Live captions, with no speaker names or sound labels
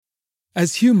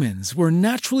As humans, we're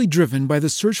naturally driven by the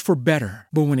search for better.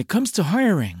 But when it comes to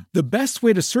hiring, the best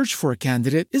way to search for a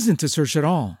candidate isn't to search at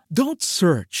all. Don't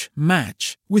search,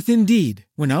 match with Indeed.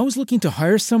 When I was looking to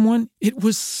hire someone, it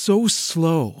was so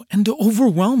slow and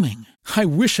overwhelming. I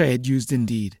wish I had used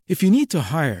Indeed. If you need to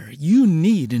hire, you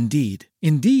need Indeed.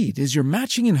 Indeed is your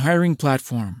matching and hiring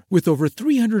platform with over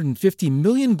 350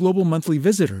 million global monthly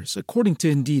visitors, according to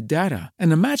Indeed data,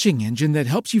 and a matching engine that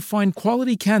helps you find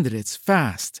quality candidates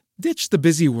fast. Ditch the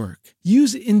busy work.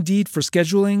 Use Indeed for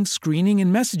scheduling, screening,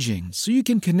 and messaging so you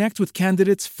can connect with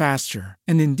candidates faster.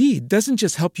 And Indeed doesn't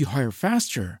just help you hire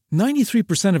faster.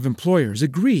 93% of employers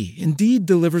agree Indeed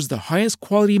delivers the highest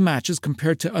quality matches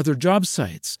compared to other job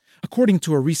sites, according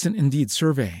to a recent Indeed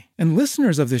survey. And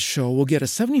listeners of this show will get a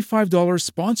 $75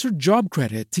 sponsored job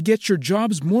credit to get your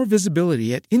jobs more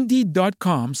visibility at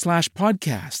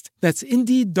Indeed.com/podcast. That's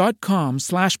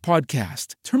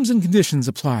Indeed.com/podcast. Terms and conditions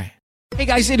apply. Hey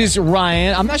guys, it is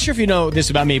Ryan. I'm not sure if you know this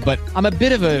about me, but I'm a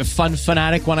bit of a fun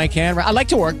fanatic when I can. I like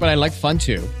to work, but I like fun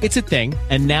too. It's a thing.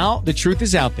 And now the truth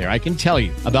is out there. I can tell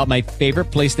you about my favorite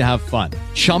place to have fun.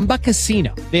 Chumba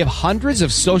Casino. They have hundreds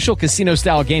of social casino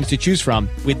style games to choose from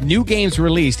with new games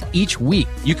released each week.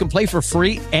 You can play for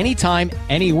free anytime,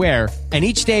 anywhere. And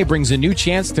each day brings a new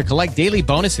chance to collect daily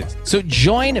bonuses. So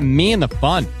join me in the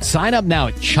fun. Sign up now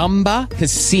at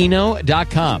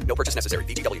ChumbaCasino.com. No purchase necessary.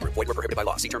 VGW Group. Void where prohibited by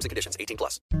law. See terms and conditions.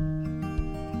 18+.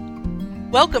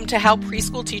 Welcome to How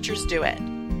Preschool Teachers Do It.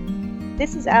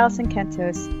 This is Allison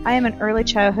Kentos. I am an early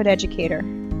childhood educator.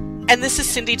 And this is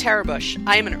Cindy Tarabush.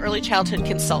 I am an early childhood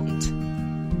consultant.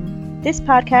 This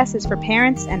podcast is for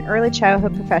parents and early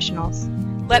childhood professionals.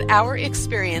 Let our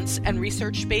experience and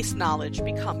research-based knowledge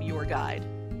become your guide.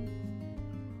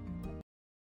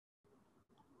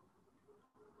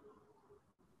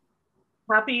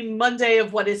 Happy Monday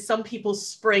of what is some people's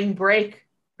spring break,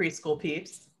 preschool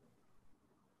peeps.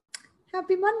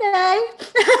 Happy Monday.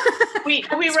 We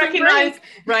recognize,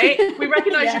 right? We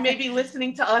recognize Yeah. You may be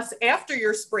listening to us after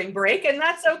your spring break, and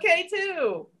that's okay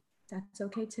too. That's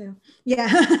okay too. Yeah.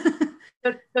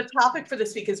 The topic for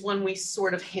this week is one we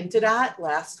sort of hinted at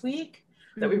last week,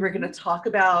 that we were going to talk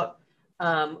about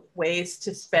ways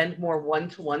to spend more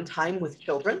one-to-one time with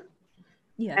children.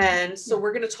 Yeah. And so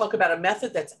we're going to talk about a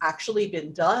method that's actually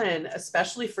been done,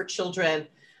 especially for children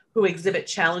who exhibit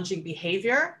challenging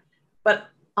behavior. But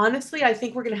honestly, I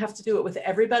think we're going to have to do it with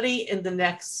everybody in the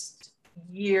next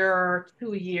year,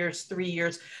 2 years, 3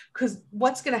 years, because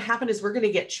what's going to happen is we're going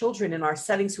to get children in our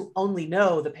settings who only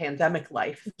know the pandemic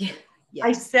life. Yeah.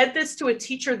 I said this to a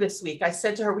teacher this week. I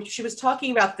said to her, she was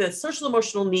talking about the social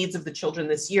emotional needs of the children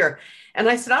this year. And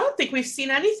I said, I don't think we've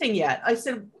seen anything yet. I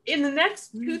said, in the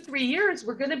next 2-3 years,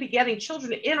 we're going to be getting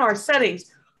children in our settings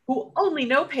who only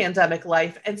know pandemic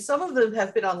life. And some of them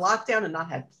have been on lockdown and not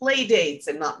had play dates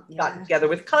and not gotten together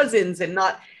with cousins and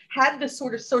not had the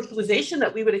sort of socialization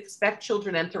that we would expect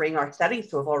children entering our settings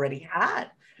to have already had.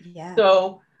 Yeah.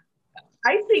 So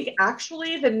I think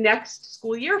actually the next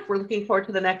school year, if we're looking forward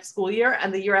to the next school year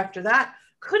and the year after that,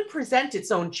 could present its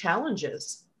own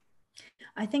challenges.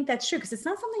 I think that's true because it's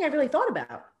not something I really thought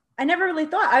about. I never really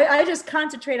thought. I just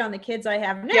concentrate on the kids I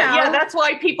have now. Yeah, that's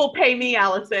why people pay me,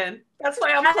 Allison. That's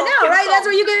why I'm. I know, right? That's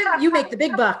where you make the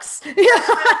big bucks.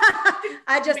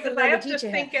 I just because the I have teacher to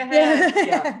think ahead.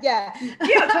 Yeah.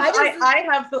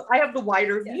 I have the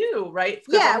wider view, right?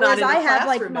 Yeah, I'm not whereas in the I have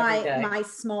like classroom every day. my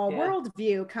small world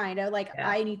view, kind of like Yeah.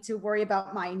 I need to worry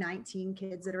about my 19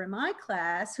 kids that are in my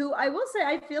class, who I will say,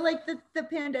 I feel like the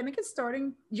pandemic is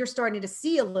you're starting to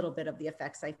see a little bit of the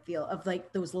effects, I feel, of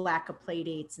like those lack of play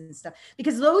dates and stuff,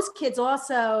 because those kids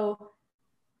also,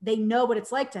 they know what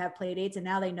it's like to have play dates and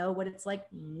now they know what it's like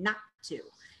not to,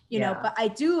 you know, but I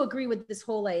do agree with this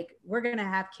whole, like, we're going to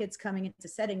have kids coming into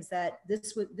settings that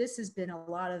this has been a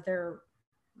lot of their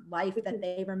life that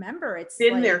they remember. It's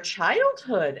in like, their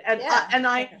childhood. And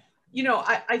I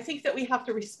think that we have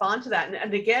to respond to that.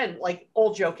 And again, like,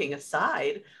 all joking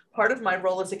aside, part of my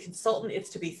role as a consultant is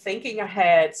to be thinking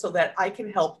ahead so that I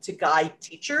can help to guide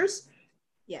teachers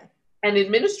and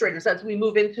administrators as we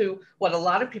move into what a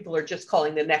lot of people are just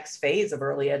calling the next phase of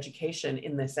early education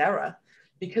in this era,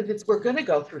 because we're going to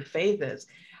go through phases.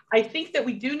 I think that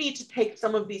we do need to take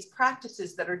some of these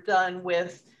practices that are done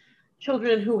with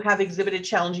children who have exhibited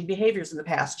challenging behaviors in the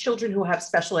past, children who have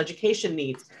special education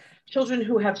needs, children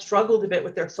who have struggled a bit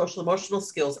with their social emotional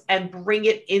skills, and bring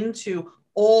it into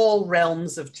all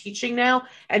realms of teaching now,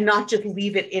 and not just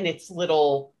leave it in its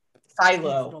little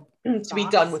silo to be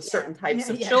done with certain types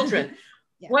of children.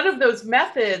 One of those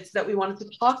methods that we wanted to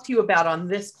talk to you about on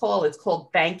this call is called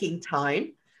banking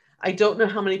time. I don't know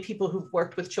how many people who've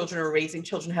worked with children or raising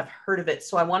children have heard of it,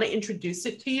 so I want to introduce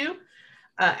it to you.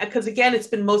 Because again, it's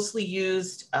been mostly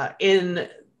used in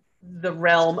the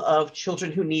realm of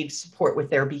children who need support with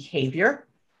their behavior.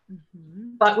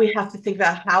 Mm-hmm. But we have to think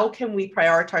about how can we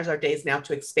prioritize our days now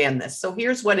to expand this. So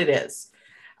here's what it is.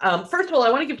 First of all,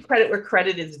 I want to give credit where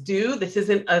credit is due. This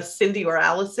isn't a Cindy or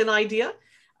Allison idea.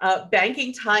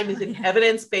 Banking time is an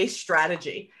evidence-based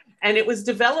strategy. And it was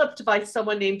developed by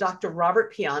someone named Dr.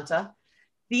 Robert Pianta,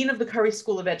 Dean of the Curry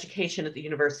School of Education at the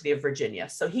University of Virginia.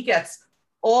 So he gets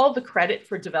all the credit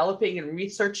for developing and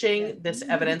researching this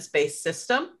evidence-based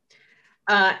system.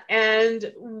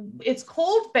 And it's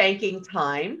called banking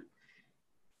time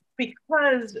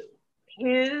because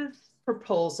his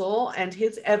proposal and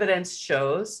his evidence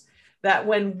shows that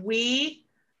when we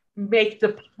make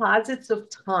deposits of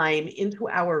time into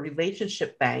our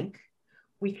relationship bank,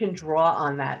 we can draw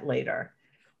on that later.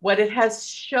 What it has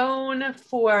shown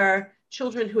for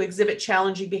children who exhibit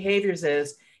challenging behaviors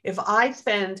is if I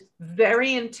spend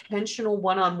very intentional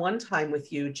one-on-one time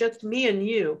with you, just me and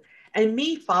you, and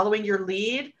me following your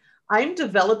lead, I'm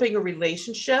developing a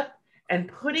relationship and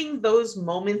putting those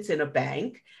moments in a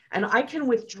bank, and I can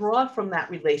withdraw from that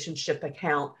relationship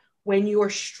account when you are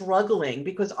struggling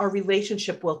because our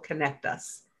relationship will connect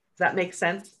us. Does that make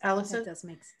sense, Allison? That does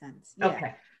make sense. Yeah.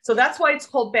 Okay. So that's why it's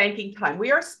called banking time.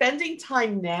 We are spending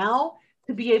time now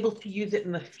to be able to use it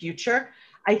in the future.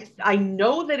 I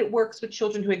know that it works with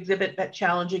children who exhibit that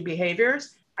challenging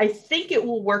behaviors. I think it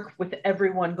will work with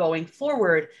everyone going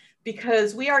forward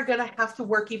because we are going to have to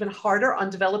work even harder on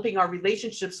developing our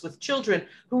relationships with children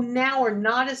who now are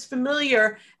not as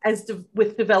familiar as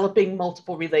with developing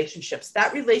multiple relationships.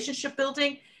 That relationship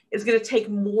building is going to take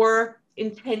more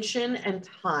intention and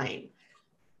time.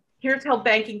 Here's how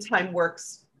banking time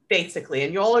works basically,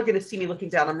 and you all are going to see me looking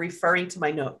down. I'm referring to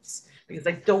my notes because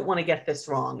I don't want to get this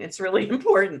wrong. It's really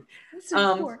important.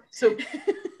 So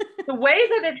the way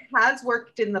that it has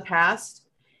worked in the past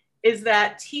is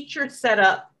that teachers set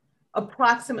up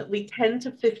approximately 10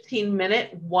 to 15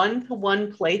 minute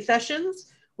one-to-one play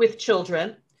sessions with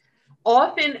children,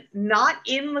 often not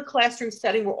in the classroom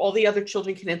setting where all the other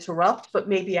children can interrupt, but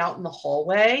maybe out in the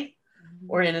hallway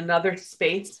or in another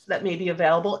space that may be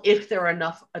available if there are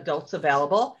enough adults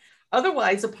available.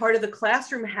 Otherwise, a part of the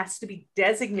classroom has to be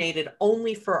designated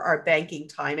only for our banking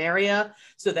time area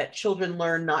so that children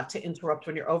learn not to interrupt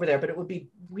when you're over there. But it would be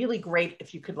really great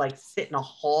if you could like sit in a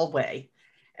hallway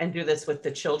and do this with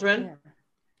the children.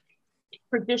 Yeah.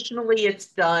 Traditionally, it's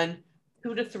done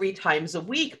 2 to 3 times a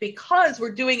week because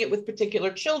we're doing it with particular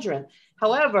children.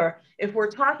 However, if we're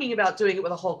talking about doing it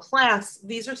with a whole class,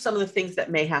 these are some of the things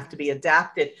that may have to be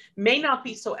adapted. May not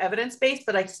be so evidence-based,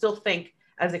 but I still think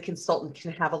as a consultant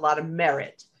can have a lot of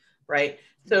merit, right?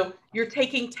 So you're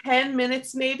taking 10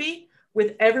 minutes maybe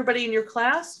with everybody in your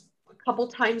class a couple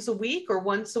times a week or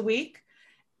once a week,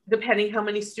 depending how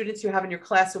many students you have in your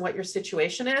class and what your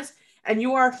situation is, and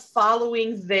you are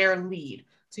following their lead.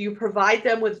 So you provide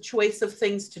them with a choice of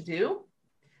things to do.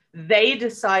 They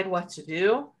decide what to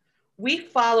do. We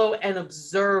follow and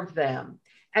observe them.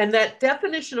 And that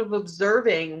definition of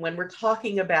observing when we're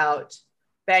talking about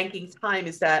banking time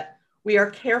is that we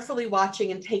are carefully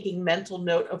watching and taking mental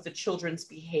note of the children's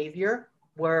behavior,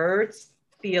 words,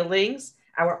 feelings,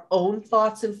 our own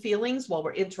thoughts and feelings while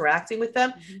we're interacting with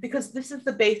them, because this is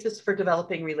the basis for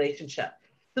developing relationship.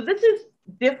 So this is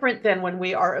different than when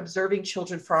we are observing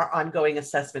children for our ongoing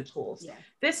assessment tools. Yeah.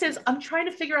 This is, I'm trying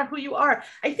to figure out who you are.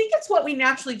 I think it's what we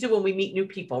naturally do when we meet new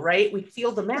people, right? We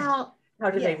feel them out. How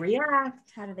do they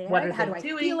react? How do they what act? How do I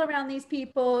doing? Feel around these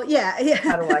people? Yeah.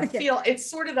 How do I feel? It's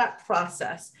sort of that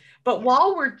process. But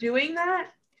while we're doing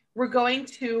that, we're going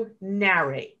to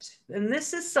narrate. And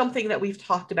this is something that we've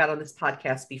talked about on this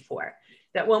podcast before,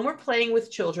 that when we're playing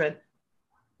with children,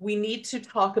 we need to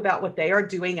talk about what they are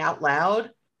doing out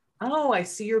loud. Oh, I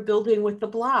see you're building with the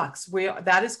blocks.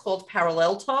 That is called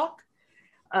parallel talk.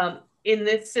 In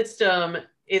this system,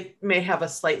 it may have a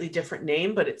slightly different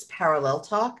name, but it's parallel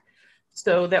talk.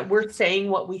 So that we're saying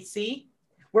what we see.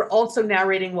 We're also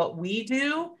narrating what we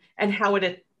do and how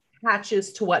it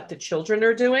attaches to what the children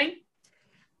are doing.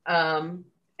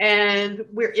 And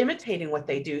we're imitating what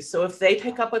they do. So if they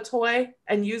pick up a toy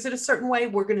and use it a certain way,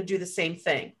 we're going to do the same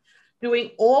thing.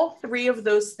 Doing all 3 of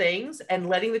those things and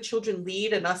letting the children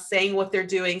lead and us saying what they're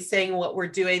doing, saying what we're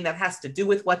doing that has to do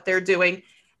with what they're doing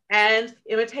and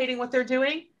imitating what they're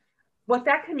doing. What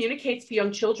that communicates to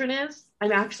young children is,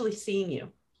 I'm actually seeing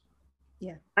you.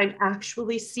 Yeah. I'm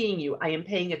actually seeing you. I am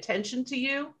paying attention to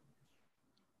you.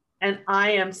 And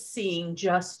I am seeing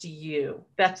just you.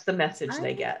 That's the message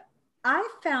they get. I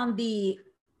found the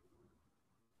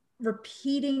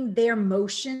repeating their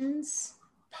motions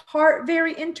part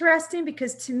very interesting,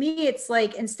 because to me, it's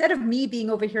like, instead of me being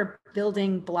over here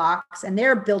building blocks and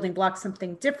they're building blocks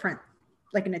something different,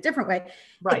 like in a different way,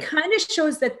 it kind of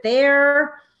shows that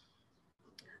their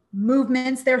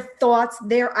movements, their thoughts,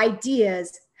 their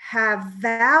ideas have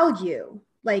value,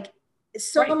 like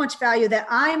so much value, that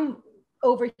I'm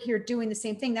over here doing the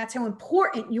same thing. That's how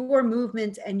important your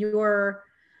movement and your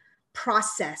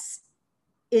process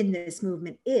in this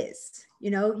movement is.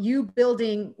 You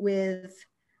building with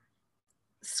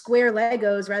square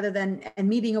Legos rather than, and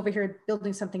me being over here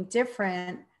building something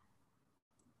different,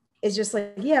 is just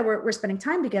like, yeah, we're spending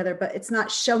time together, but it's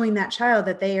not showing that child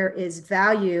that there is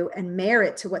value and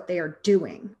merit to what they are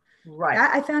doing. Right.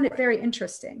 I found it very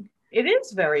interesting. It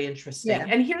is very interesting. Yeah.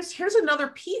 And here's another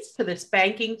piece to this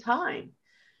banking time.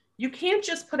 You can't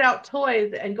just put out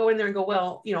toys and go in there and go,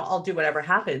 well, I'll do whatever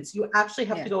happens. You actually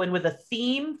have to go in with a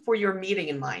theme for your meeting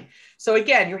in mind. So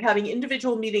again, you're having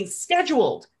individual meetings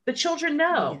scheduled. The children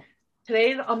know,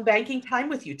 today I'm banking time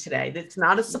with you today. It's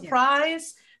not a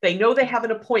surprise. They know they have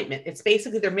an appointment. It's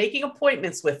basically, they're making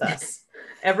appointments with us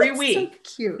every week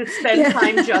to spend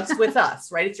time just with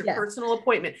us, right? It's your personal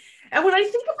appointment. And when I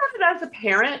think about it as a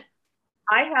parent,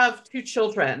 I have 2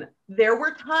 children. There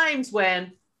were times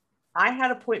when I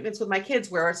had appointments with my kids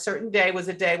where a certain day was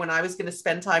a day when I was going to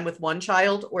spend time with one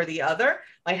child or the other.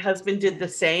 My husband did the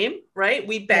same, right?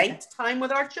 We banked time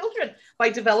with our children by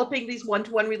developing these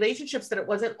one-to-one relationships, that it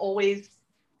wasn't always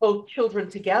both children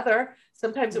together.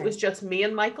 Sometimes it was just me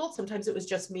and Michael. Sometimes it was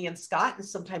just me and Scott. And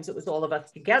sometimes it was all of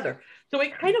us together. So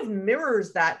it kind of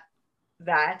mirrors that,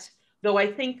 though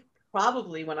I think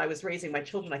probably when I was raising my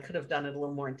children, I could have done it a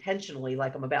little more intentionally,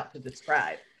 like I'm about to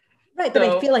describe. Right, but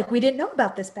I feel like we didn't know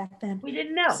about this back then. We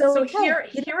didn't know. So here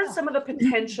are some of the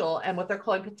potential and what they're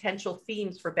calling potential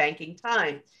themes for banking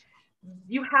time.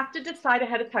 You have to decide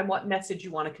ahead of time what message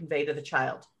you want to convey to the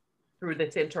child through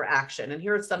this interaction. And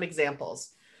here are some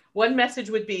examples. One message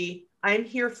would be, I am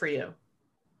here for you.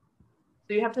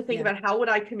 So you have to think about, how would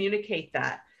I communicate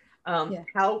that?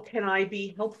 How can I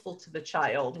be helpful to the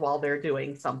child while they're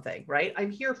doing something, right? I'm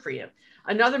here for you.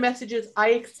 Another message is,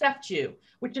 I accept you,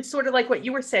 which is sort of like what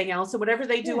you were saying, Allison. Whatever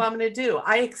they do, I'm going to do.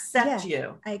 I accept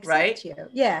you. I accept right? you.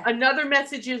 Yeah. Another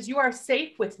message is, you are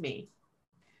safe with me.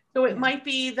 So it might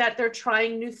be that they're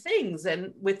trying new things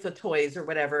and with the toys or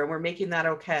whatever, and we're making that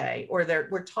okay. Or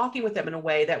we're talking with them in a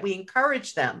way that we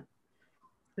encourage them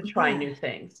to try new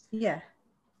things. Yeah.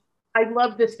 I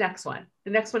love this next one.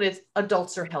 The next one is,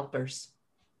 adults are helpers.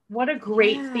 What a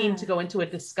great theme to go into a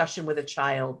discussion with a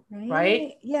child,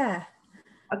 right? Yeah.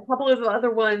 A couple of the other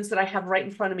ones that I have right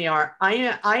in front of me are,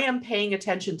 I am paying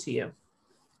attention to you.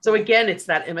 So again, it's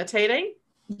that imitating.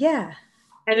 Yeah.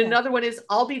 And another one is,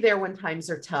 I'll be there when times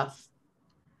are tough.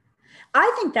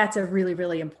 I think that's a really,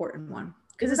 really important one.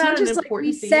 Because it's Isn't not that just an like we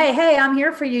important theme? say, hey, I'm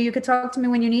here for you. You could talk to me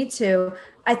when you need to.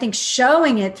 I think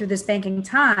showing it through this banking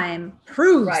time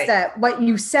proves that what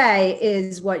you say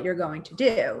is what you're going to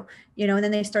do, and then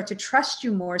they start to trust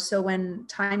you more. So when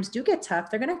times do get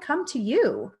tough, they're going to come to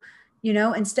you,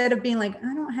 instead of being like,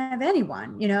 I don't have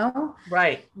anyone,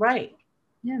 Right.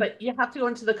 Yeah. But you have to go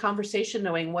into the conversation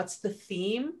knowing, what's the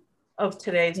theme of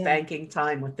today's banking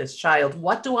time with this child?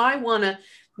 What do I want to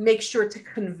make sure to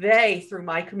convey through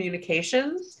my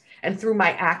communications and through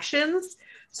my actions,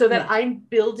 so that I'm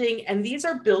building, and these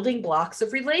are building blocks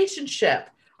of relationship.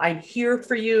 I'm here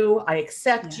for you. I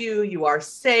accept you. You are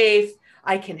safe.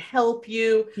 I can help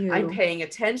you. I'm paying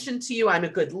attention to you. I'm a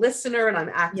good listener, and I'm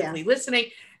actively listening,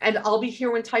 and I'll be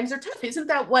here when times are tough. Isn't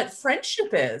that what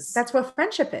friendship is? That's what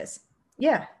friendship is.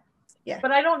 Yeah. Yeah.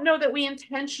 But I don't know that we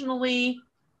intentionally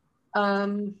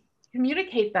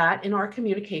communicate that in our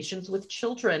communications with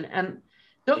children. And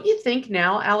don't you think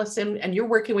now, Allison, and you're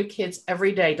working with kids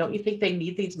every day, don't you think they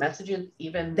need these messages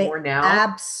even more now?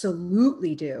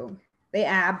 Absolutely do. They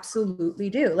absolutely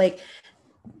do. Like,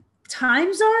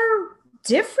 times are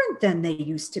different than they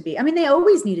used to be. I mean, they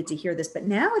always needed to hear this, but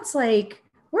now it's like,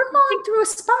 we're going through a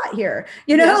spot here,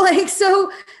 like,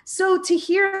 so to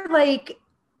hear, like,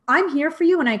 I'm here for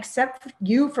you and I accept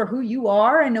you for who you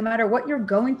are. And no matter what you're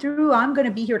going through, I'm going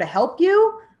to be here to help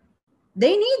you.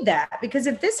 They need that, because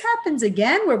if this happens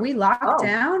again where we lock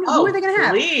down, who are they going to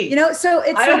have? So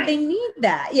it's like they need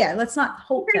that. Yeah, let's not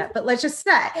hope that, but let's just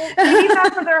say they need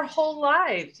that for their whole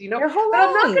lives. Their whole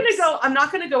but lives. I'm not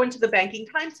going to go into the banking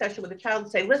time session with a child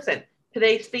and say, listen,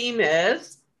 today's theme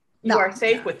is you are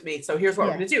safe with me. So here's what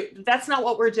we're going to do. That's not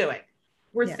what we're doing.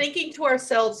 We're thinking to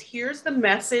ourselves, here's the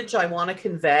message I want to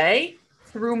convey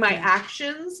through my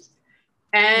actions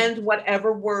and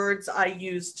whatever words I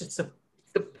use to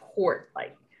support,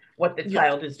 what the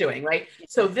child is doing, right?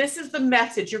 So this is the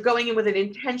message. You're going in with an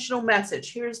intentional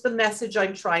message. Here's the message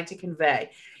I'm trying to convey.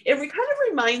 It kind of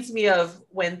reminds me of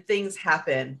when things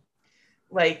happen,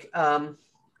 like, I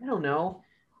don't know,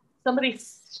 somebody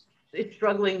is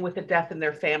struggling with a death in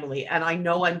their family, and I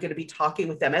know I'm going to be talking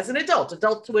with them as an adult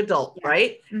to adult,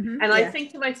 right? And I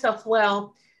think to myself,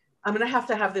 well, I'm going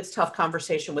to have this tough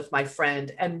conversation with my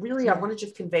friend, and really I want to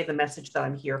just convey the message that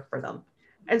I'm here for them.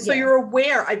 And so you're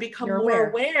aware. I become more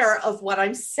aware of what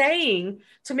I'm saying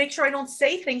to make sure I don't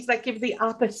say things that give the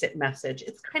opposite message.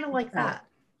 It's kind of like that,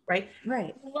 right?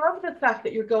 Right. I love the fact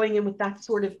that you're going in with that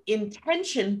sort of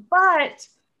intention, but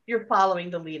you're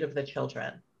following the lead of the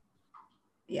children.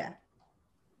 Yeah.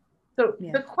 So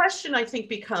the question I think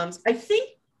becomes, I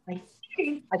think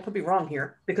I could be wrong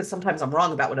here because sometimes I'm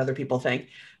wrong about what other people think,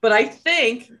 but I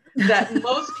think that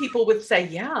most people would say,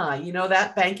 yeah, you know,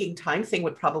 that banking time thing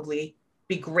would probably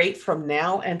be great from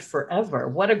now and forever.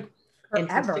 What a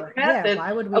interesting method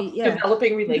why would we, of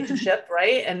developing relationship,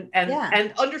 right?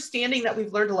 And understanding that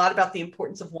we've learned a lot about the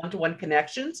importance of one-to-one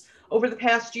connections over the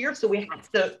past year. So we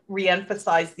have to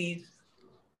reemphasize these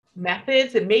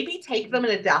methods and maybe take them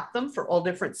and adapt them for all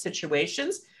different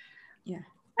situations. Yeah.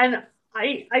 And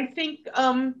I think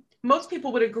most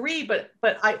people would agree, but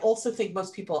I also think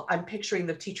most people, I'm picturing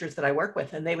the teachers that I work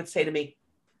with, and they would say to me,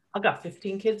 I've got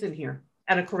 15 kids in here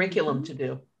and a curriculum to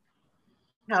do.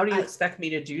 How do you expect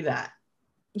me to do that?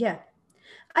 Yeah.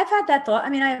 I've had that thought. I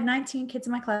mean, I have 19 kids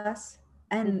in my class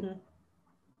and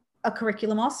a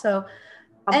curriculum also.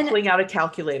 I'm pulling out a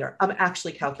calculator. I'm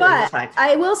actually calculating the time.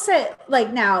 I will say,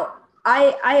 like, now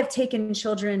I have taken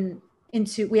children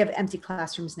we have empty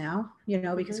classrooms now, you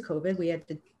know, because COVID, we had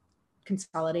to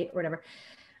consolidate or whatever.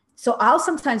 So I'll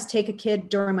sometimes take a kid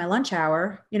during my lunch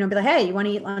hour, you know, be like, hey, you want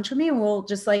to eat lunch with me? And we'll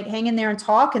just like hang in there and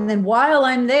talk. And then while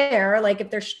I'm there, like if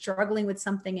they're struggling with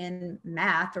something in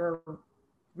math or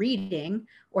reading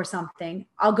or something,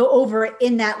 I'll go over it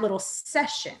in that little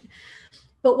session.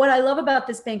 But what I love about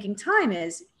this banking time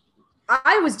is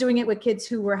I was doing it with kids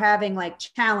who were having like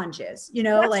challenges, you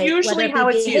know, that's like usually whether how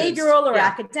it be it's behavioral used. or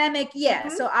academic. Yeah.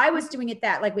 So I was doing it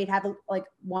that like we'd have like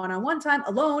one-on-one time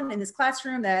alone in this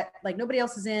classroom that like nobody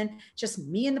else is in, just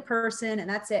me and the person, and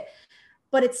that's it.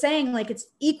 But it's saying like it's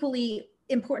equally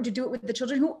important to do it with the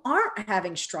children who aren't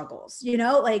having struggles, you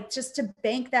know, like just to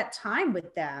bank that time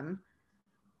with them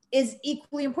is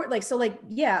equally important. Like, so like,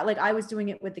 yeah, like I was doing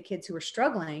it with the kids who were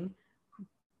struggling,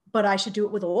 but I should do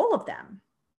it with all of them.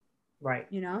 Right.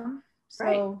 You know? So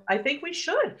right. I think we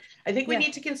should. I think we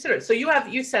need to consider it. So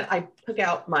you said I took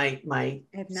out my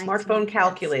smartphone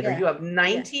calculator. Yeah. You have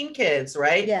 19 kids,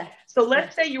 right? Yeah. So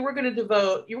let's say you were going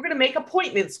to make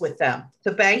appointments with them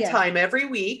to bank time every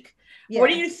week. Yeah. What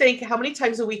do you think? How many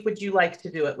times a week would you like to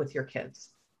do it with your kids?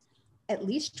 At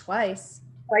least twice.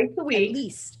 Twice a week. At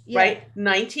least. Yeah. Right.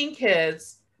 19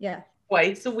 kids. Yeah.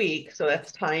 Twice a week. So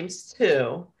that's times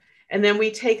 2. And then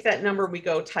we take that number, we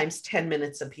go times 10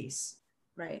 minutes a piece.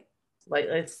 Right. Like,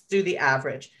 let's do the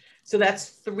average. So that's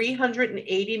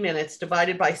 380 minutes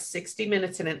divided by 60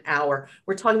 minutes in an hour.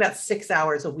 We're talking about 6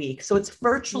 hours a week. So it's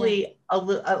virtually a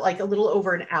little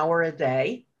over an hour a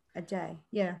day. A day.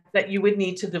 Yeah. That you would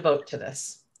need to devote to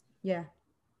this. Yeah.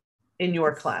 In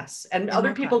your class. And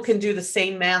other people can do the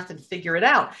same math and figure it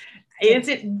out. Is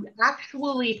it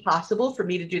actually possible for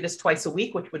me to do this twice a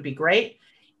week, which would be great?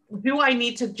 Do I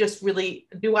need to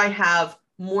do I have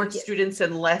more students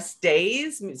and less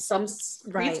days? Some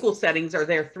preschool settings are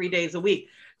there 3 days a week.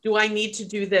 Do I need to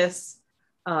do this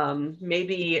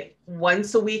maybe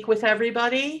once a week with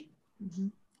everybody? Mm-hmm.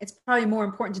 It's probably more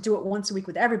important to do it once a week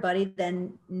with everybody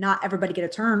than not everybody get a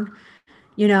turn,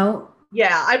 you know?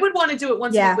 Yeah, I would want to do it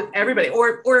once a week with everybody.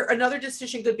 Or another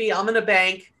decision could be I'm going to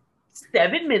bank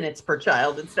 7 minutes per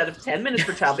child instead of 10 minutes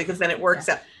per child, because then it works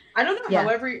out. I don't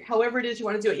know, however it is you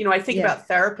want to do it. You know, I think about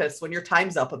therapists, when your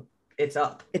time's up, it's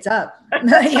up. It's up.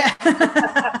 Yeah.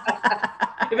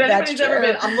 If anybody's ever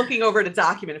been, I'm looking over at a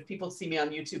document. If people see me on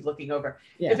YouTube looking over,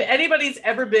 if anybody's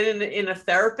ever been in a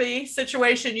therapy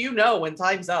situation, you know, when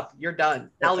time's up, you're done.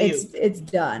 It's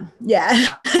done.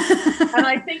 Yeah. And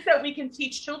I think that we can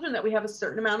teach children that we have a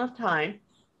certain amount of time.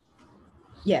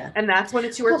 Yeah. And that's when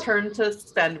it's your turn to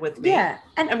spend with me. Yeah.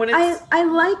 And when it's,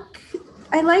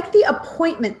 I like the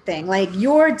appointment thing. Like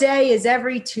your day is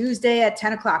every Tuesday at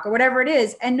 10 o'clock or whatever it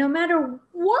is. And no matter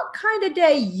what kind of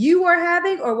day you are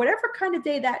having or whatever kind of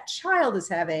day that child is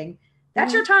having,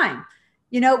 that's your time.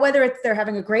 You know, whether it's they're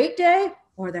having a great day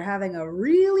or they're having a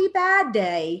really bad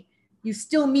day, you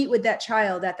still meet with that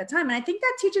child at the time. And I think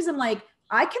that teaches them like,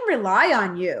 I can rely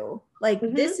on you. Like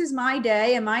this is my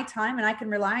day and my time, and I can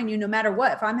rely on you no matter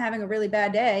what. If I'm having a really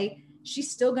bad day, she's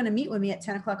still going to meet with me at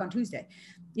 10 o'clock on Tuesday.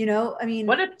 You know, I mean,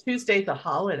 what if Tuesday's a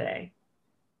holiday?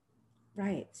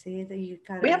 Right. See that you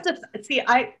got. We have to see.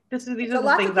 These are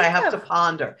the things I have to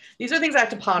ponder. These are things I have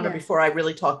to ponder before I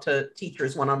really talk to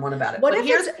teachers one-on-one about it. What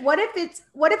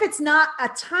if it's not a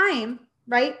time,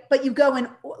 right? But you go in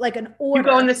like an order. You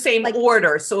go in the same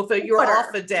order. So if you're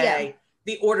off a day,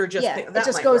 the order just it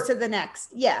just goes to the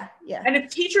next. Yeah. And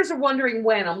if teachers are wondering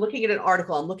when, I'm looking at an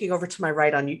article. I'm looking over to my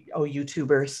right on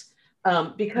YouTubers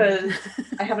because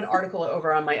I have an article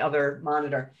over on my other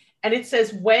monitor, and it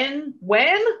says when.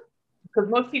 Because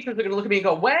most teachers are going to look at me and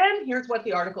go, when? Here's what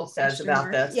the article says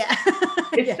about this. Yeah.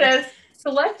 It says,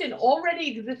 select an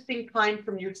already existing time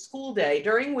from your school day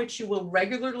during which you will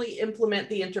regularly implement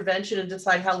the intervention and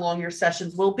decide how long your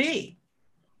sessions will be.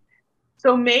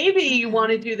 So maybe you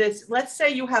want to do this. Let's say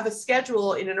you have a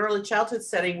schedule in an early childhood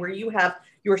setting where you have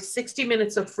your 60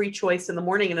 minutes of free choice in the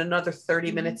morning and another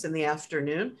 30 minutes in the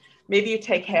afternoon. Maybe you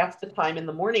take half the time in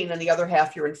the morning and the other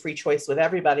half you're in free choice with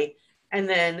everybody. And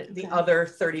then the other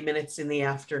 30 minutes in the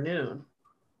afternoon.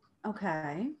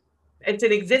 Okay. It's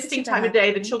an existing time of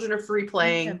day. The children are free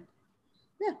playing.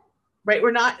 Yeah. Right.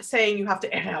 We're not saying you have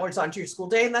to add hours onto your school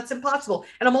day, and that's impossible.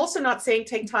 And I'm also not saying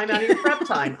take time out of your prep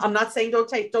time. I'm not saying don't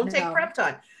take prep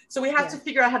time. So we have to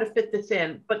figure out how to fit this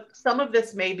in. But some of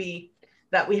this may be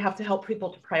that we have to help people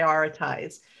to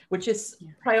prioritize, which is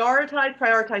prioritize.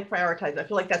 I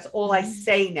feel like that's all I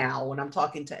say now when I'm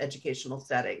talking to educational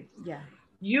settings. Yeah.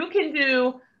 You can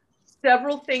do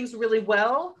several things really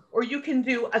well, or you can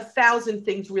do 1,000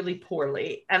 things really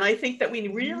poorly. And I think that we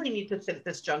really need to sit at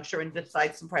this juncture and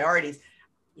decide some priorities.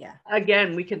 Yeah.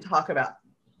 Again, we can talk about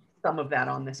some of that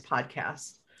on this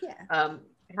podcast. Yeah.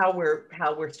 How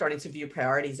we're starting to view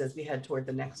priorities as we head toward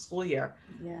the next school year.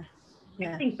 Yeah.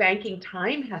 I think banking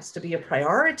time has to be a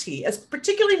priority,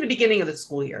 particularly in the beginning of the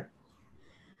school year.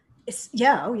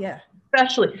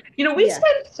 Especially, we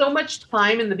spend so much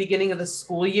time in the beginning of the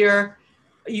school year.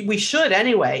 We should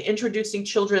anyway, introducing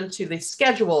children to the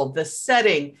schedule, the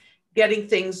setting, getting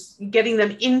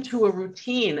them into a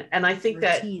routine. And I think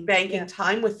that banking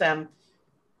time with them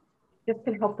just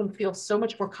can help them feel so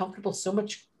much more comfortable, so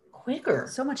much quicker.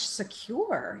 So much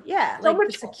secure. Yeah. So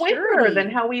much quicker than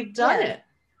how we've done it.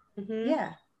 Mm-hmm.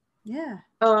 Yeah.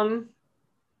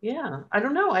 Yeah. I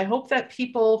don't know. I hope that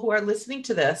people who are listening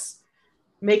to this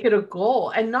make it a goal,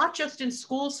 and not just in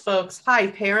schools, folks. Hi,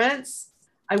 parents.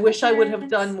 I wish I would have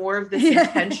done more of this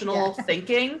intentional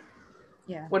thinking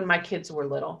when my kids were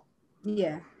little.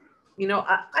 Yeah.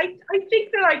 I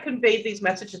think that I conveyed these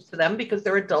messages to them because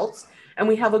they're adults and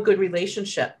we have a good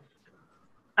relationship.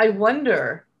 I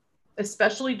wonder,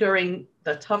 especially during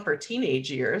the tougher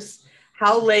teenage years,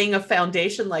 how laying a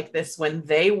foundation like this when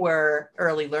they were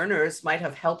early learners might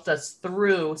have helped us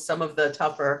through some of the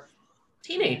tougher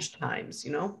teenage times,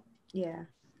 Yeah.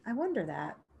 I wonder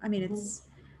that. I mean,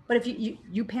 but if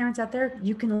you parents out there,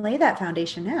 you can lay that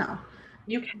foundation now.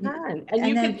 You can.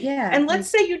 And let's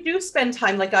say you do spend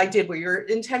time like I did, where you're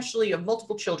intentionally of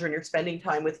multiple children, you're spending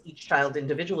time with each child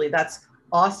individually. That's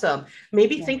awesome.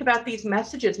 Maybe think about these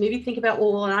messages. Maybe think about,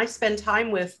 well, when I spend time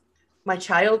with my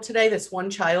child today, this one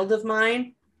child of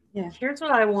mine, here's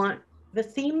what I want. The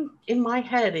theme in my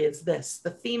head is this.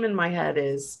 The theme in my head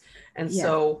is,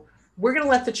 so we're going to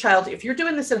let the child, if you're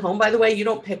doing this at home, by the way, you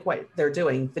don't pick what they're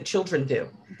doing. The children do.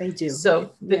 They do.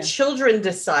 So the children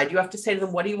decide. You have to say to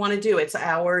them, what do you want to do? It's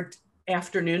our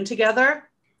afternoon together.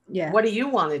 Yeah. What do you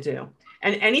want to do?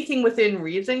 And anything within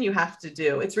reason you have to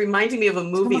do. It's reminding me of a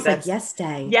movie that's like Yes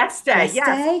Day. Yes Day.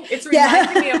 Yes. It's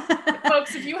reminding me of,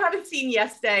 folks, if you haven't seen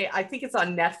Yes Day, I think it's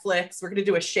on Netflix. We're going to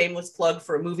do a shameless plug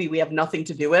for a movie we have nothing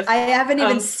to do with. I haven't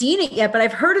even seen it yet, but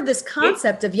I've heard of this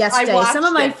concept of Yes Day. Some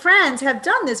of my friends have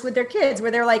done this with their kids where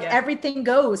they're like, everything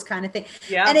goes kind of thing.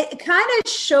 Yeah. And it kind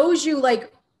of shows you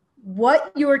like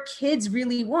what your kids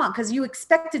really want, because you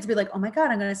expect it to be like, oh my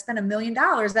God, I'm going to spend $1 million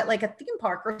at like a theme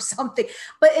park or something.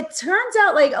 But it turns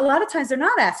out like a lot of times they're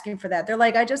not asking for that. They're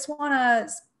like, I just want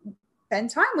to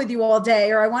spend time with you all day,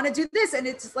 or I want to do this. And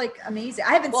it's like amazing.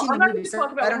 I haven't seen the movie, so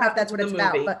I don't know if that's what it's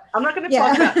about. But I'm not going to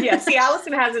talk about, see,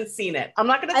 Allison hasn't seen it. I'm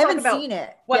not going to talk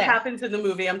about what happens in the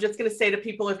movie. I'm just going to say to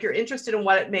people, if you're interested in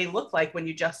what it may look like when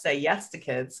you just say yes to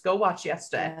kids, go watch Yes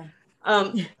Day.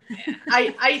 I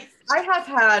have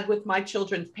had with my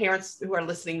children, parents who are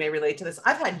listening may relate to this.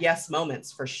 I've had yes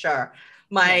moments for sure.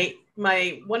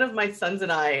 One of my sons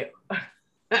and I,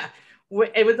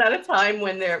 it was at a time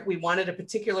when we wanted a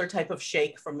particular type of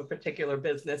shake from a particular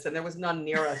business and there was none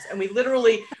near us. And we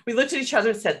looked at each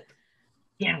other and said,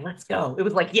 yeah, let's go. It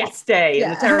was like Yes Day in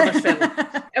the Terrorist family.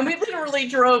 And we literally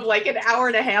drove like an hour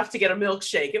and a half to get a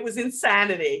milkshake. It was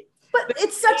insanity. But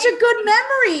it's such a good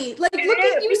memory. Like, look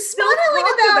at you smiling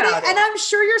about it. And I'm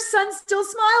sure your son still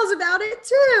smiles about it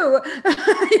too.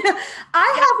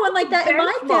 I have one like that in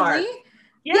my family.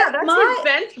 Yeah, that's your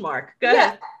benchmark. Go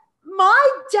ahead. My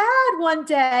dad one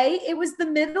day, it was the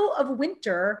middle of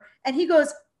winter, and he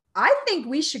goes, I think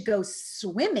we should go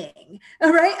swimming.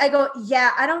 All right. I go,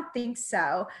 yeah, I don't think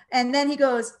so. And then he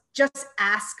goes, just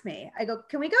ask me. I go,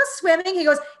 can we go swimming? He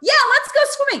goes, yeah, let's go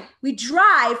swimming. We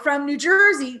drive from New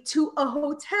Jersey to a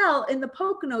hotel in the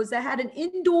Poconos that had an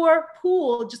indoor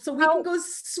pool just so we can go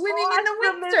swimming in the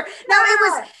winter.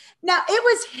 Now it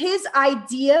was his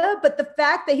idea, but the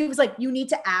fact that he was like, you need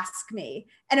to ask me.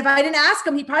 And if I didn't ask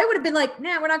him, he probably would have been like,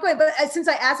 nah, we're not going. But since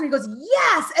I asked him, he goes,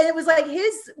 yes. And it was like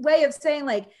his way of saying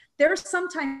like, there's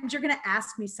sometimes you're going to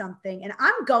ask me something and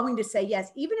I'm going to say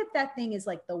yes, even if that thing is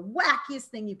like the wackiest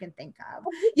thing you can think of,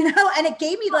 and it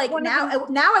gave me like, now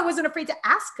I wasn't afraid to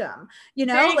ask him,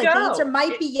 like the answer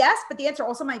might be yes, but the answer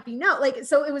also might be no. Like,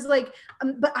 so it was like,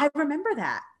 but I remember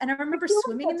that. And I remember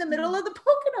swimming in the middle of the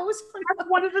Poconos. That's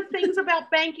one of the things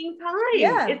about banking time.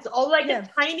 Yeah. It's all like a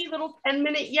tiny little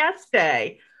 10-minute yes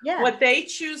day. Yeah. What they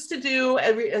choose to do,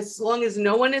 as long as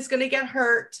no one is going to get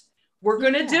hurt, we're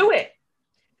going to do it.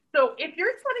 So if you're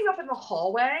setting up in the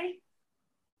hallway,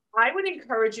 I would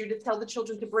encourage you to tell the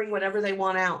children to bring whatever they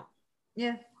want out.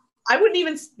 Yeah. I wouldn't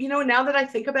even, now that I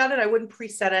think about it, I wouldn't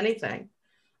preset anything.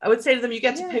 I would say to them, you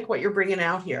get to pick what you're bringing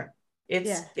out here.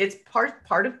 It's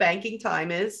part of banking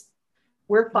time is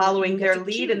we're following their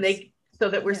lead so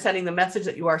that we're sending the message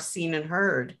that you are seen and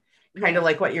heard, kind of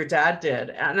like what your dad did.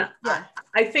 And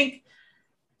I think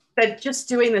that just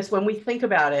doing this, when we think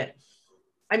about it,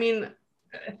 I mean,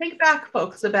 think back,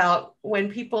 folks, about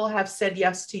when people have said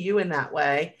yes to you in that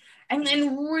way and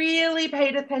then really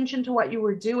paid attention to what you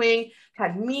were doing,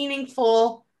 had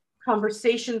meaningful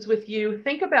conversations with you.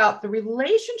 Think about the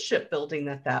relationship building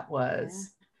that was.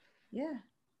 Yeah.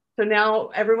 So now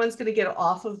everyone's going to get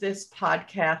off of this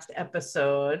podcast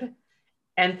episode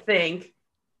and think,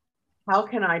 how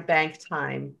can I bank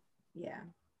time? Yeah.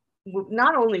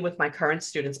 Not only with my current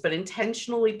students, but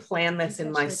intentionally plan this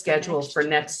in my schedule for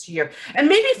next year. And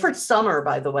maybe for summer,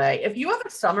 by the way. If you have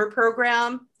a summer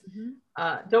program,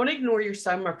 don't ignore your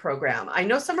summer program. I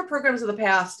know summer programs of the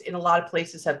past in a lot of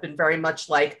places have been very much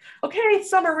like, okay,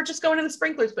 it's summer, we're just going in the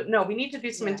sprinklers. But no, we need to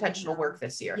do some intentional work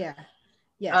this year. Yeah.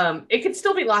 Yeah. It can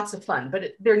still be lots of fun,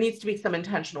 but there needs to be some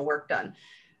intentional work done.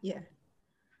 Yeah.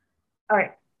 All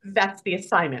right. That's the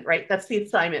assignment, right? That's the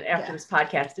assignment after this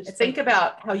podcast is think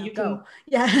about how you can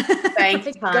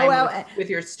bank time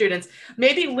with your students.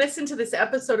 Maybe listen to this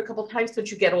episode a couple of times so that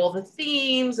you get all the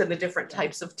themes and the different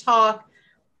types of talk.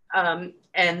 And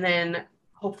then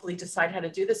hopefully decide how to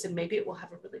do this. And maybe it will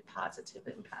have a really positive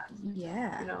impact.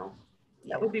 Yeah.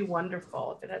 That would be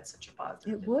wonderful if it had such a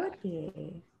positive impact. Would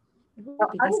be.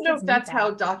 I don't know if that's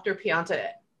how Dr. Pianta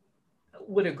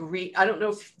would agree. I don't know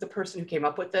if the person who came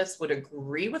up with this would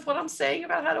agree with what I'm saying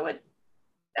about how to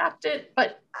adapt it,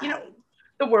 but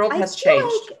the world has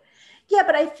changed.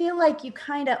 But I feel like you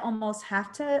kind of almost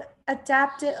have to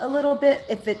adapt it a little bit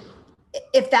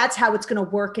if that's how it's going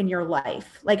to work in your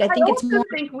life. Like, I think it's more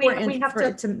important we have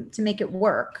to make it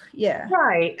work. Yeah.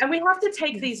 Right. And we have to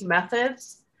take these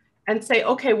methods and say,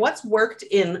 okay, what's worked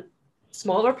in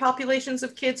smaller populations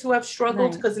of kids who have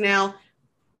struggled? Because now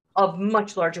a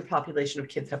much larger population of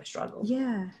kids have struggled.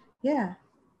 Yeah. Yeah.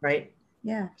 Right.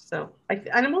 Yeah. So,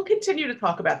 and we'll continue to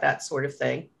talk about that sort of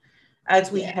thing as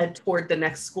we head toward the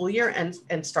next school year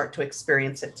and start to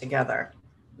experience it together.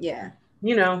 Yeah.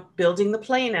 Building the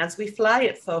plane as we fly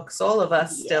it, folks, all of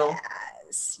us still.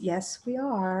 Yes, we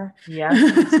are.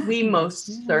 Yes, we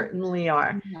most certainly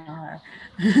are.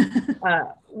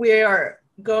 We are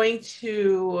going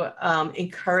to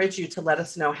encourage you to let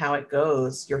us know how it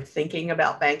goes. You're thinking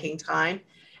about banking time.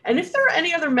 And if there are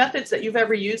any other methods that you've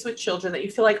ever used with children that you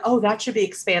feel like, oh, that should be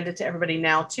expanded to everybody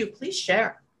now too, please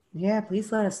share. Yeah,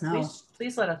 please let us know.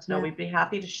 Please let us know. We'd be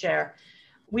happy to share.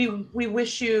 We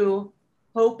wish you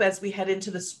hope as we head into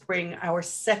the spring, our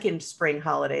second spring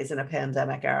holidays in a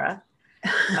pandemic era.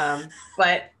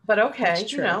 But okay,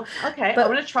 okay. But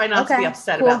I'm going to try not to be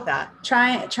upset about that.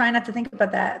 Try not to think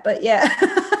about that, but yeah.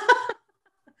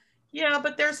 Yeah,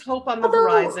 but there's hope on the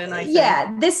horizon, I think.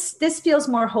 Yeah, this feels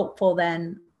more hopeful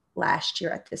than last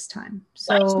year at this time.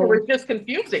 So last year was just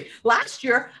confusing. Last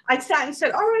year, I sat and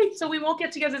said, all right, so we won't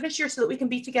get together this year so that we can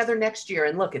be together next year.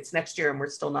 And look, it's next year and we're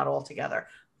still not all together.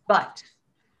 But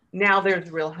now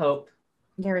there's real hope.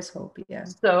 There is hope, yeah.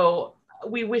 So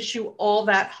we wish you all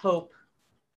that hope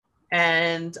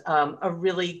and a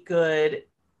really good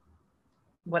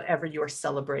whatever you're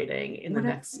celebrating in the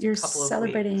next couple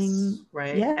of weeks,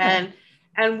 right? Yeah.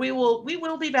 And we will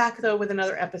be back though with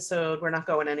another episode. We're not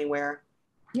going anywhere.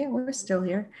 Yeah, we're still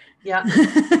here. Yeah.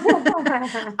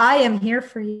 I am here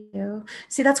for you.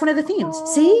 See, that's one of the themes. Oh,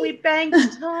 See? we banged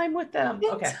time with them.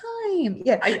 Okay. Time.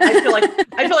 Yeah.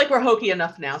 I feel like we're hokey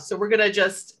enough now. So we're gonna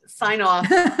just sign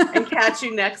off and catch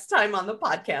you next time on the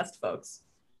podcast, folks.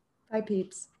 Bye,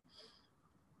 peeps.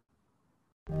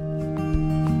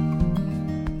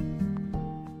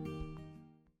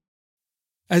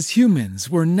 As humans,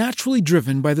 we're naturally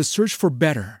driven by the search for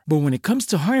better. But when it comes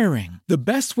to hiring, the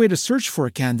best way to search for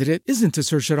a candidate isn't to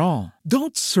search at all.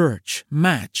 Don't search,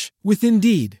 match with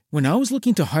Indeed. When I was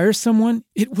looking to hire someone,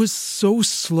 it was so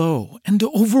slow and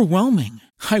overwhelming.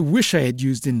 I wish I had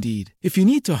used Indeed. If you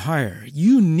need to hire,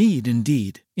 you need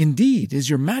Indeed. Indeed is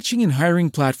your matching and hiring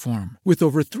platform with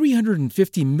over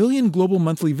 350 million global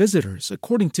monthly visitors,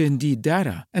 according to Indeed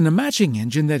data, and a matching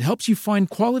engine that helps you find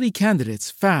quality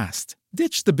candidates fast.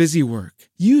 Ditch the busy work.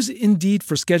 Use Indeed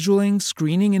for scheduling,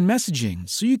 screening, and messaging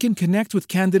so you can connect with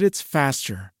candidates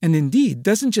faster. And Indeed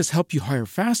doesn't just help you hire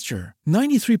faster.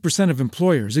 93% of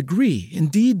employers agree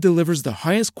Indeed delivers the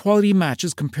highest quality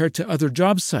matches compared to other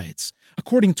job sites,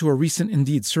 according to a recent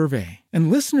Indeed survey.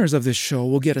 And listeners of this show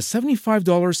will get a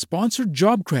 $75 sponsored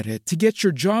job credit to get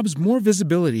your jobs more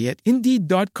visibility at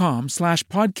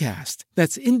Indeed.com/podcast.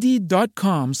 That's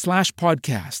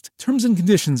Indeed.com/podcast. Terms and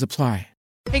conditions apply.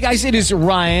 Hey guys, it is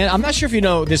Ryan. I'm not sure if you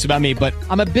know this about me, but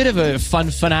I'm a bit of a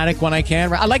fun fanatic when I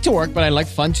can. I like to work, but I like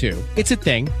fun too. It's a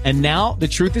thing. And now the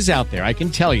truth is out there. I can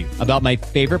tell you about my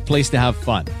favorite place to have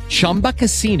fun. Chumba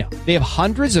Casino. They have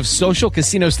hundreds of social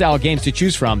casino style games to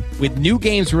choose from with new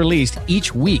games released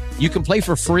each week. You can play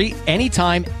for free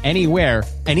anytime, anywhere.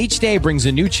 And each day brings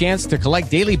a new chance to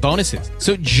collect daily bonuses.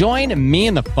 So join me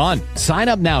in the fun. Sign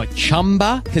up now at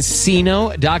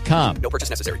ChumbaCasino.com. No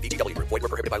purchase necessary. VGW Group. Void where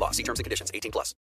prohibited by law. See terms and conditions. 18+.